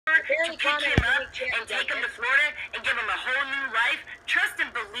to pick him up and take him to Florida and give him a whole new life. Trust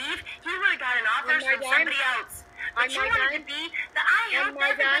and believe he would have got an offer from somebody else. But you wanted to be the I help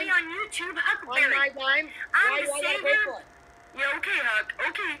everybody on YouTube Huckleberry. I'm the savior. Yeah, okay, Huck.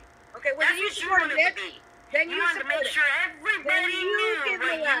 Okay. Okay, well, that's what you wanted to be. Then you wanted to make sure everybody knew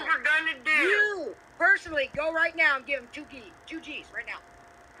what you were going to do. You, personally, go right now and give him two G's right now.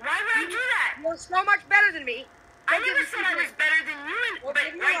 Why would I do that? You're so much better than me. I never said I was better than you, but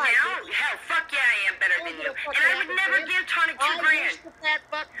right now, hell, fuck yeah, I am better than you. And I would never give Tonic $2 grand.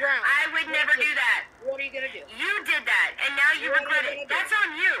 I would never do that. What are you going to do? You did that, and now you regret it. That's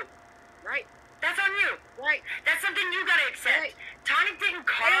on you. Right. That's on you. Right. That's something you got to accept. Tonic didn't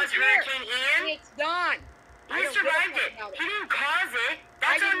cause Hurricane Ian. It's done. He survived it. He didn't cause it.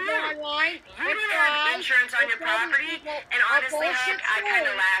 That's on you. You didn't have insurance on your property, and honestly, Huck, I kind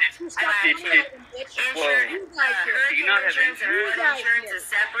of laughed. I laughed too. Hurricane insurance and flood insurance is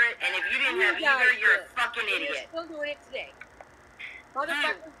separate, and if you didn't have either, you're a fucking idiot. You're still doing it today. The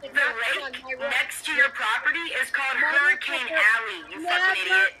lake next to your property is called Hurricane Alley, you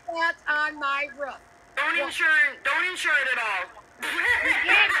fucking idiot. That's on my roof. Don't insure it at all. Whoa.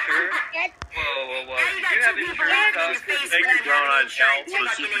 You got two people laughing in your face when I'm having insurance, you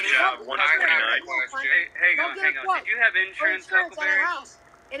fucking idiot. Hang on. Did you have insurance, Huckleberry?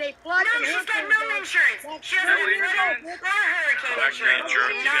 In a flood. No, she's got no insurance. She has no insurance or hurricane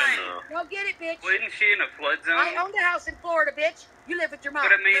insurance. None. Go get it, bitch. Well, isn't she in a flood zone? I owned a house in Florida, bitch. You live with your mom.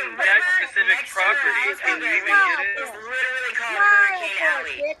 But I mean, that specific property is literally called Hurricane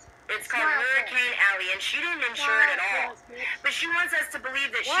Alley. It's called Hurricane Alley, and she didn't insure it at all. But she wants us to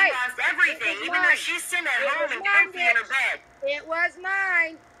believe that she lost everything, even though she's sitting at home and comfy in her bed. It was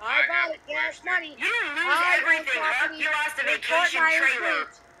mine. I bought it cash money. You didn't lose everything, Huck. You lost a vacation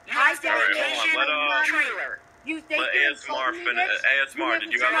trailer. You lost a vacation trailer. You think ASMR, did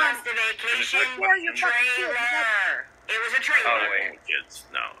you have lost a vacation trailer? It was a trailer. Oh, wait, kids.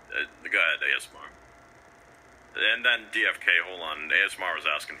 No. Go ahead, ASMR. And then DFK, hold on. ASMR was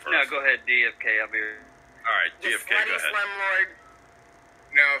asking first. No, go ahead, DFK. I'll be here. Alright, DFK, go ahead. Slumlord.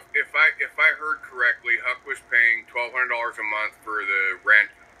 Now, if I heard correctly, Huck was paying $1,200 a month for the rent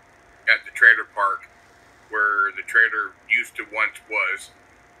at the trailer park, where the trailer used to once was,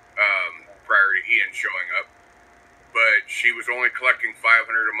 prior to Ian showing up. But she was only collecting $500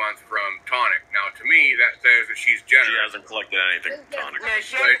 a month from Tonic. Now, to me, that says that she's generous. She hasn't collected anything from Tonic. No,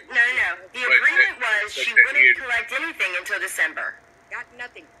 no. The agreement was she wouldn't collect anything until December. Got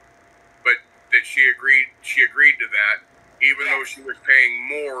nothing. But that she agreed to that, even though she was paying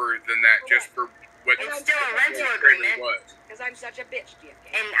more than that just for what it's still a rental agreement. Because I'm such a bitch, DFK.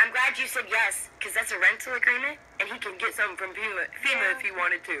 And I'm glad you said yes, because that's a rental agreement, and he can get something from FEMA if he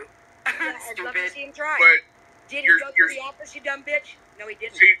wanted to. I'd love to see him try. But did he go through the office, you dumb bitch? No, he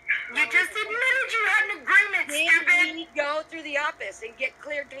didn't. See, you just admitted you had an agreement, stupid. Did he go through the office and get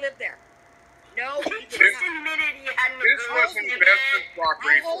cleared to live there? No, he just admitted he had an agreement. This was investment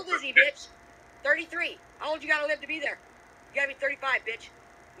property. How old is he, bitch? 33. How old you gotta live to be there? You gotta be 35, bitch.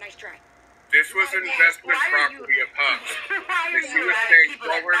 Nice try. This was investment property of Huck's. Why are She you was paying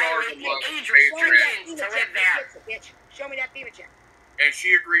 $1,200 a month to pay rent. To live there. Bitch. Show me that FEMA check. And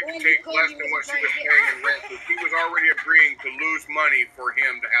she agreed to take less than what she was paying in rent, so she was already agreeing to lose money for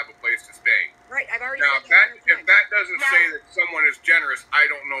him to have a place to stay. Right, I've already now, said that. If that doesn't say that someone is generous, I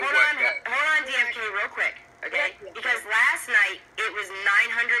don't know what does. Hold on, DFK, real quick, okay? Because last night, it was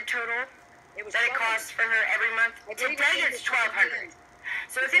 $900 total that it costs for her every month. Today, it's $1,200.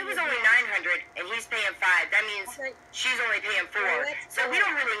 So if it was only $900 and he's paying $5, that means she's only paying $4. So we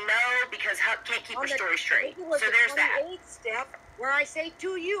don't really know because Huck can't keep her story straight. So there's that. Step where I say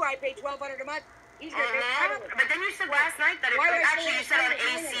to you, I pay $1,200 a month. He's gonna pay $500. But then you said last night that actually you said on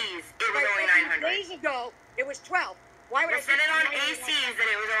ACs it was only $900. Days ago, it was $12. Why would I said it on ACs that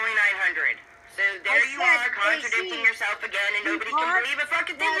it was only $900? So there you are contradicting yourself again, and nobody can believe a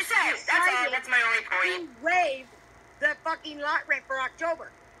fucking thing you say. That's all. That's my only point. He waived the fucking lot rent for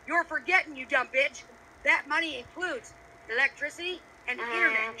October. You're forgetting, you dumb bitch. That money includes electricity and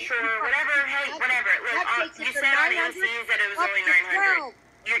internet. Sure, whatever. Hey, whatever. Look, you said on ACs that it was only $900.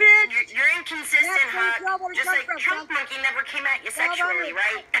 You're inconsistent, Huck. Just like Trump Monkey never came at you sexually,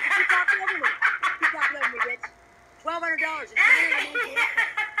 right? Keep talking over me. Keep talking over me, bitch. $1,200.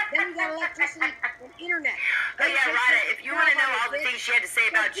 Then you got electricity and internet. Oh yeah, Rada, if you want to know all the things she had to say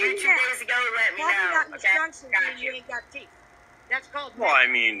about you 2 days ago, let me know. Okay? Got you. You ain't got teeth. That's called. Well, I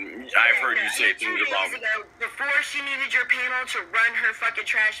mean, I've heard you say things about. 2 days ago, before she needed your panel to run her fucking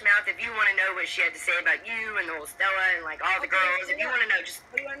trash mouth, if you want to know what she had to say about you and the whole Stella and like all the girls, if you want to know, just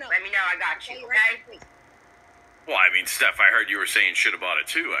let me know. I got you, okay? Well, I mean, Steph, I heard you were saying shit about it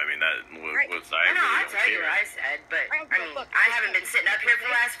too. I mean, that was I know, really I'll tell you what I said, but I mean, I haven't been sitting up here for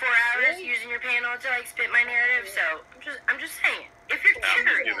the last 4 hours using your panel to like spit my narrative. So I'm just saying, if you're I'm just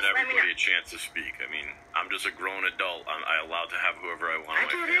curious, giving everybody a chance to speak. I mean, I'm just a grown adult. I'm allowed to have whoever I want on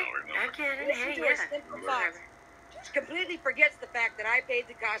my panel. Remember? I get it. Listen to a simple thought. Just completely forgets the fact that I paid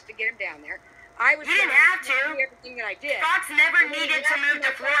the cost to get him down there. I was you didn't have to. Do everything that I did. Fox never needed to move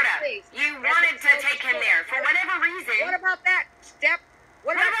to Florida. You wanted to take him there for whatever reason. What about that, Steph?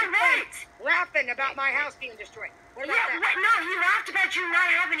 What about that? Laughing about my house being destroyed? What about that? No, he laughed about you not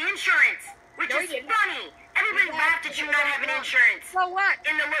having insurance, which is funny. Everybody laughed at you not having insurance. So what?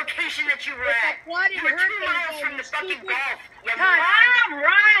 In the location that you were at. You were 2 miles from the fucking Gulf. All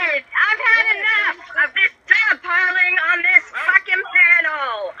right, I've had enough of this dogpiling on this fucking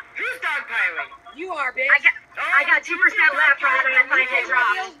panel. Who's dogpiling? You are, bitch. I got 2% left for when I find it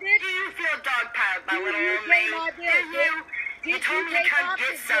wrong. Do you feel dogpiled, my little old maid? Do you? You told me to come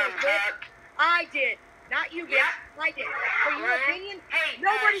get some, Huck. I did. Not you, bitch. I did. For your opinion,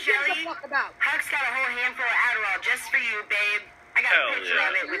 nobody gives a fuck about. Huck's got a whole handful of Adderall just for you, babe. I got a picture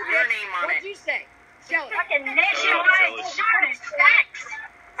of it with your name on it. What'd you say? Shelly. Fucking nationwide short sex.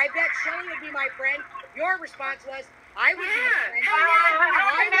 I bet Shelly would be my friend. Your response was, I would be your friend.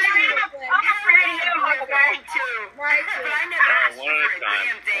 I'm afraid of you, Me too. Right. But I never asked you for a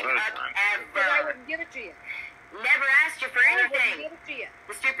damn thing, Huck, Because I ever. wouldn't give it to you. Never asked you for I wouldn't anything. give it to you.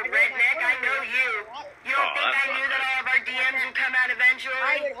 The stupid redneck, I know you. You don't think I knew that all of our DMs would come out eventually?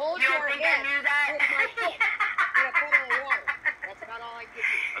 I would hold you your don't think head I knew that? with my foot in a puddle of water. That's about all I give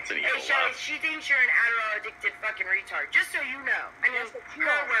you. That's an Hey, evil Shelly, laugh. she thinks you're an Adderall addicted fucking retard. Just so you know. I mean, That's what you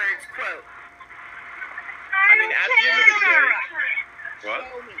her are. words, quote. I mean, at the end of the day, what?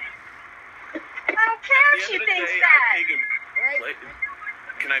 Show me. I don't care if she thinks that. Right?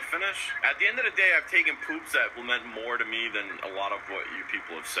 Can I finish? At the end of the day, I've taken poops that meant more to me than a lot of what you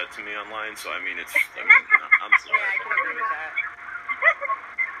people have said to me online. So I mean, I'm sorry. Yeah, I can agree with that.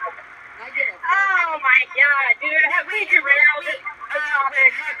 I give a fuck. Oh my god, dude, have we derailed the topic?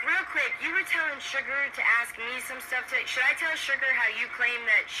 Huck, real quick, you were telling Sugar to ask me some stuff today. Should I tell Sugar how you claim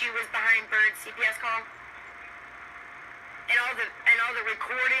that she was behind Bird's CPS call? And all the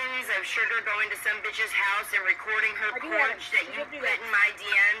recordings of Sugar going to some bitch's house and recording her porch that you put in my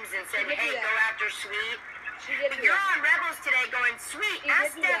DMs and said, hey, go after Sweet. She did But do you're that. on Rebels today going, Sweet,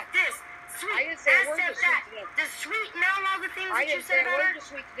 ask Steph this. Sweet, I didn't say a ask word to Steph Sweet that. today. Does Sweet know all the things I that you didn't say said a about her? word to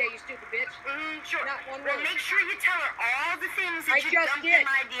Sweet today, you stupid bitch. Sure. Not one Well, word. make sure you tell her all the things that I you just dumped did. in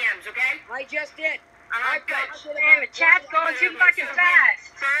my DMs, okay? I just did. Good. Damn, the chat's going too fucking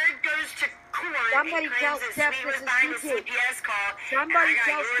fast. Bird goes to court Somebody and tell claims Steph that Sweet was this is behind the YouTube. CPS call. Somebody and I got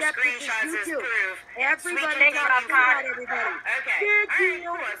tell your Steph this is screenshots as YouTube. proof. Everybody Sweet talks can't about everybody. Okay. Big Alright,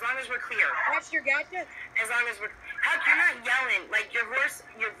 deal. cool. As long as we're clear. That's your gotcha? As long as we're... Huck, you're not yelling. Like, your voice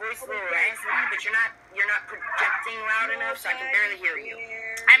is a little raspy, but you're not projecting loud enough, so I can barely hear you.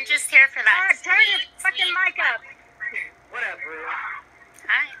 I'm just here for that. Turn your fucking mic up. What up?